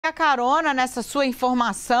pegar carona nessa sua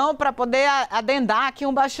informação para poder adendar aqui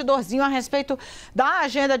um bastidorzinho a respeito da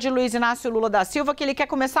agenda de Luiz Inácio Lula da Silva, que ele quer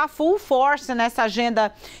começar full force nessa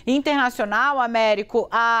agenda internacional, Américo,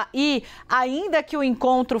 e ainda que o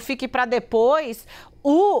encontro fique para depois,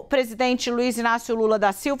 o presidente Luiz Inácio Lula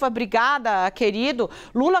da Silva, obrigada, querido,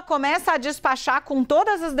 Lula começa a despachar com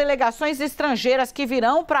todas as delegações estrangeiras que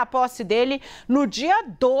virão para a posse dele no dia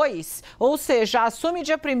 2, ou seja, assume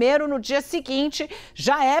dia 1º, no dia seguinte,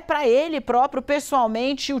 já é para ele próprio,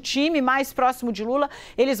 pessoalmente, o time mais próximo de Lula,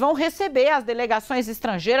 eles vão receber as delegações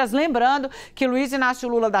estrangeiras, lembrando que Luiz Inácio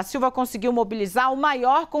Lula da Silva conseguiu mobilizar o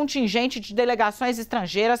maior contingente de delegações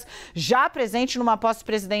estrangeiras já presente numa posse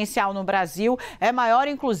presidencial no Brasil, é maior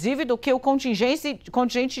inclusive do que o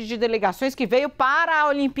contingente de delegações que veio para a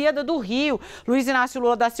Olimpíada do Rio. Luiz Inácio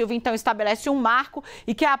Lula da Silva, então, estabelece um marco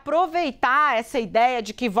e quer aproveitar essa ideia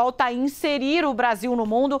de que volta a inserir o Brasil no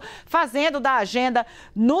mundo, fazendo da agenda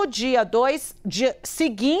no dia 2, dia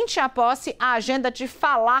seguinte à posse, a agenda de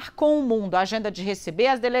falar com o mundo, a agenda de receber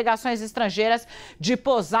as delegações estrangeiras, de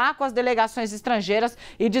posar com as delegações estrangeiras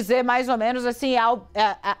e dizer mais ou menos assim,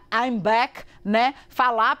 I'm back, né?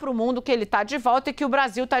 Falar para o mundo que ele está de volta e que o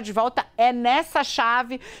Brasil está de volta. É nessa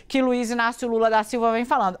chave que Luiz Inácio Lula da Silva vem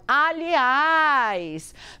falando.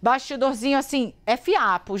 Aliás, bastidorzinho assim, é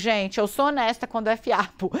fiapo, gente. Eu sou honesta quando é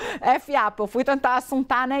fiapo. É fiapo. Eu fui tentar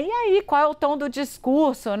assuntar, né? E aí, qual é o tom do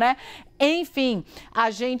discurso, né? Enfim,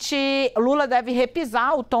 Lula deve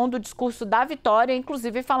repisar o tom do discurso da vitória,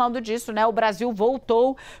 inclusive falando disso, né? O Brasil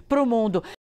voltou para o mundo.